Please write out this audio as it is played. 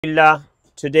Alhamdulillah,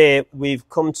 today we've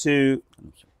come to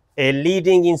a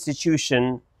leading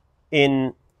institution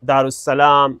in Darus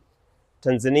Salam,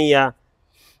 Tanzania,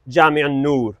 Jami'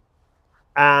 an-Nur,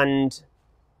 and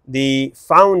the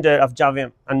founder of Jami'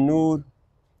 an-Nur,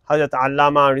 Hazrat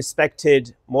Allama,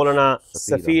 respected Maulana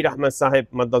Safir Ahmad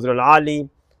Sahib Madazul Ali,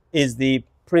 is the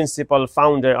principal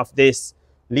founder of this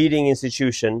leading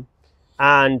institution,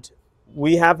 and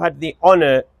we have had the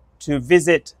honor to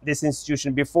visit this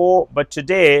institution before, but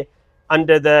today,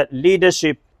 under the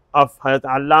leadership of Hazrat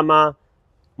Allama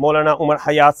Maulana Umar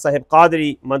Hayat Sahib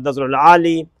Qadri Madazul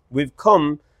Ali, we've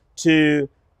come to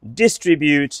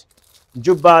distribute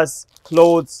jubbas,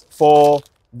 clothes for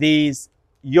these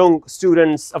young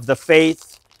students of the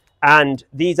faith, and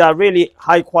these are really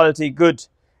high quality, good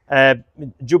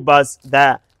jubbas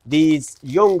that these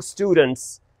young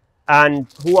students and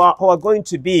who are going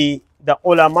to be the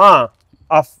ulama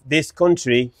of this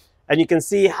country. And you can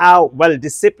see how well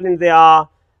disciplined they are,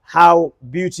 how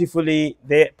beautifully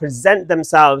they present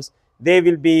themselves. They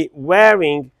will be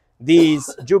wearing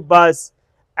these jubbas,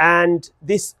 and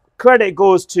this credit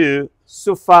goes to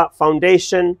Suffah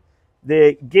Foundation.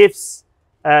 The gifts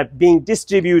being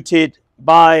distributed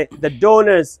by the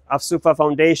donors of Suffah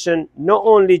Foundation, not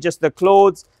only just the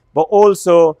clothes, but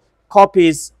also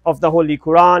copies of the Holy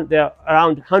Quran. There are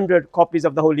around 100 copies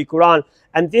of the Holy Quran.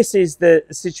 And this is the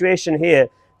situation here,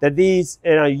 that these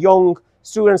young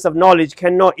students of knowledge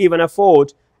cannot even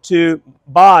afford to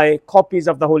buy copies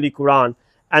of the Holy Quran.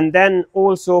 And then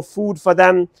also food for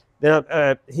them.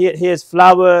 Here's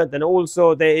flour. Then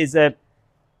also there is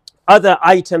other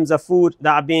items of food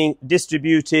that are being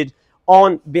distributed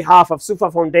on behalf of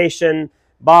Suffah Foundation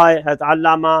by Hazrat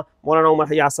Allama Maulana Umar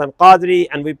Hayat Sahib Qadri,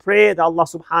 and we pray that Allah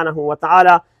subhanahu wa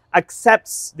ta'ala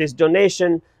accepts this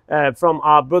donation from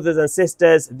our brothers and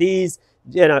sisters. These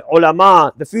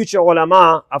ulama, the future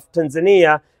ulama of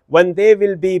Tanzania, when they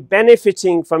will be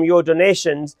benefiting from your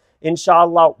donations,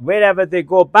 inshallah, wherever they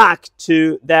go back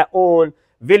to their own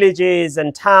villages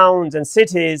and towns and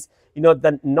cities,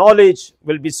 the knowledge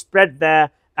will be spread there,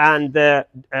 and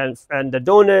the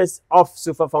donors of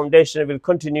Suffah Foundation will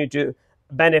continue to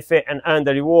benefit and earn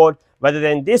the reward, whether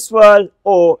they're in this world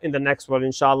or in the next world,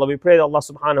 inshallah. We pray that Allah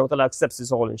subhanahu wa ta'ala accepts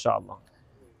this all, inshallah.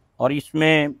 और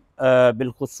इसमें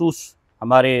बिलखुसूस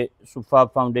हमारे सुफ़ा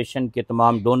foundation के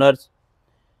तमाम donors,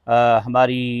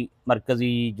 हमारी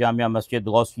मरकज़ी जामिया मस्जिद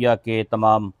गौसिया के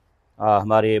तमाम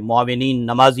हमारे मुआविनीन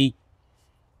नमाजी,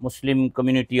 मुस्लिम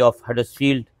कम्युनिटी ऑफ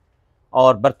हडर्सफील्ड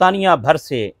और बरतानिया भर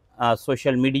से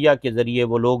सोशल मीडिया के ज़रिए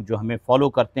वो लोग जो हमें फ़ॉलो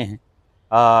करते हैं,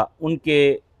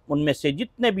 उनमें से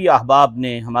जितने भी अहबाब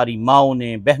ने, हमारी माओं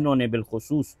ने, बहनों ने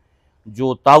बिलखुसूस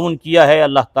जो ताउन किया है,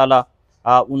 अल्लाह ताला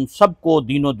उन सब को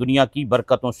दीनों दुनिया की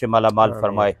बरकतों से मालामाल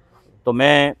फरमाए। तो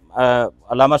मैं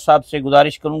अल्लामा साहब से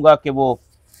गुजारिश करूँगा कि वो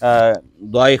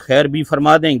दुआए खैर भी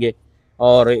फरमा देंगे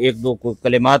और एक दो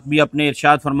कलिमात भी अपने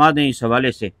इरशाद फरमा दें इस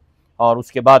हवाले से, और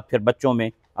उसके बाद फिर बच्चों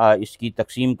में इसकी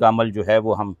तकसीम का अमल जो है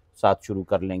वो हम साथ शुरू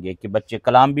कर लेंगे कि बच्चे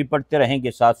कलाम भी पढ़ते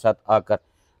रहेंगे, साथ साथ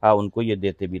आकर उनको ये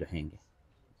देते भी रहेंगे।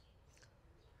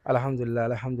 अल्हम्दुलिल्लाह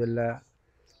अल्हम्दुलिल्लाह,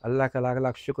 अल्लाह का लाख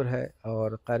लाख शुक्र है।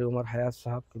 और क़ारी उमर हयात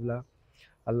साहब किबला,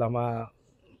 अल्लामा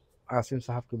आसिम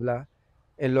साहब किबला,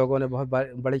 इन लोगों ने बहुत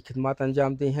बड़ी खिदमत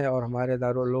अंजाम दी हैं और हमारे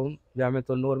दारुल उलूम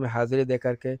जामिअतुन नूर में हाज़िरी दे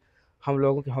करके हम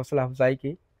लोगों की हौसला अफजाई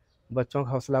की, बच्चों की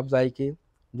हौसला अफजाई की।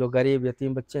 जो गरीब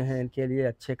यतीम बच्चे हैं, इनके लिए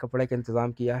अच्छे कपड़े का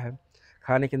इंतज़ाम किया है,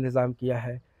 खाने का इंतज़ाम किया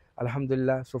है।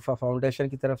 अल्हम्दुलिल्लाह सुफ़ा फाउंडेशन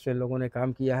की तरफ से इन लोगों ने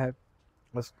काम किया है।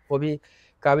 बस वो भी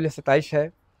काबिल सताइश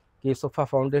है कि सुफ़ा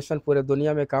फाउंडेशन पूरे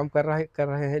दुनिया में काम कर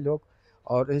रहे हैं लोग,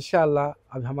 और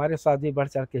इंशाअल्लाह अब हमारे साथ भी बढ़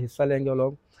चढ़ के हिस्सा लेंगे वो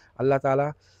लोग। अल्लाह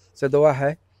ताला से दुआ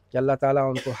है कि अल्लाह ताला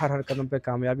उनको हर कदम पे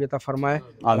कामयाबी अता फरमाए।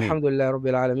 अल्हम्दुलिल्लाह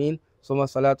रब्बिल आलमीन, सुम्मा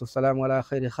सलातु वस्सलामु अला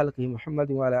खैरि खल्क़िही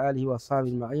मुहम्मद व अला आलिहि व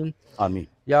अस्हाबिही अजमईन, आमीन।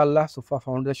 या अल्लाह, सुफ़ा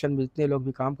फाउंडेशन में जितने लोग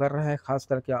भी काम कर रहे हैं, ख़ास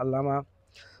करके अल्लामा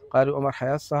क़ारी उमर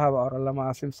हयात साहब और अल्लामा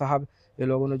आसिम साहब, ये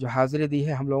लोगों ने जो हाज़िरी दी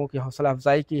है, हम लोगों की हौसला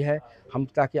अफजाई की है, हम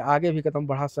ताकि आगे भी कदम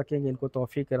बढ़ा सकेंगे, इनको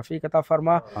तौफ़ीक़ रफ़ीक़ अता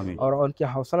फरमा और उनकी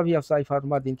हौसला भी अफजाई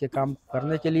फरमा दिन के काम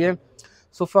करने के लिए।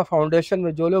 सुफ़ा फाउंडेशन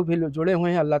में जो लोग भी जुड़े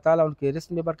हुए हैं, अल्लाह ताला उनके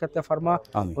रिज़्क़ में बरकत फरमा,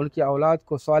 उनकी औलाद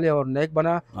को सालेह और नेक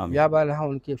बना, या बाला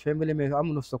उनकी फ़ैमिली में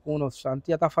अमन और सुकून और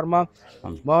शांति अता फरमा।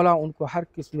 मौला उनको हर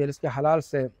किस्म में रिज़्क़ हलाल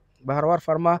से बहरवार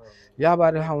फरमा, या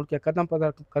बारहा उनके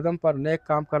कदम पर नेक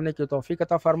काम करने की तौफ़ीक़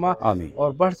अता फरमा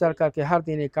और बढ़ चढ़ कर के हर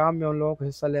दीनी काम में उन लोगों को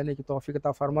हिस्सा लेने की तौफ़ीक़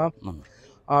अता फरमा।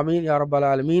 आमीन या रब्बल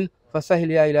आलमीन।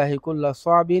 फ़सहिल या इलाही कुल्ल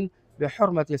स्वाबिन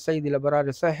बिहुर्मति सय्यिदिल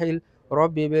अबरार सहिल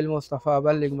रब्बी बिल मुस्तफ़ा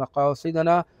बल्लिग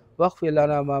मक़ासिदना واغفر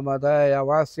لنا ما مضى يا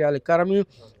واسع الكرم.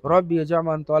 ربي اجعل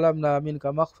من طلبنا منك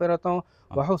مغفرة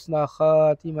وحسن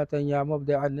خاتمة يا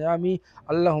مبدع النعم.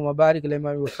 اللهم بارك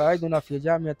لمن يساعدنا في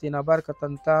جامعتنا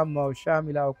بركة تامة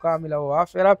وشاملة وكاملة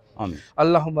ووافرة. آمين.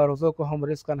 اللهم ارزقهم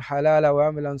رزقا حلالا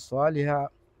وعملا صالحا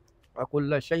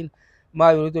وكل شيء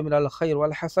ما يريد من الخير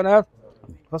والحسنات.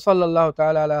 فصلى الله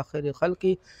تعالى على خير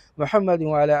خلقه محمد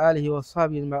وعلى آله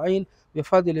وصحبه أجمعين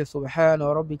بفضل سبحان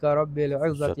ربك رب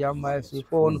العزة عما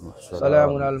يصفون. سلام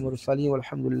على المرسلين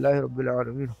والحمد لله رب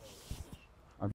العالمين.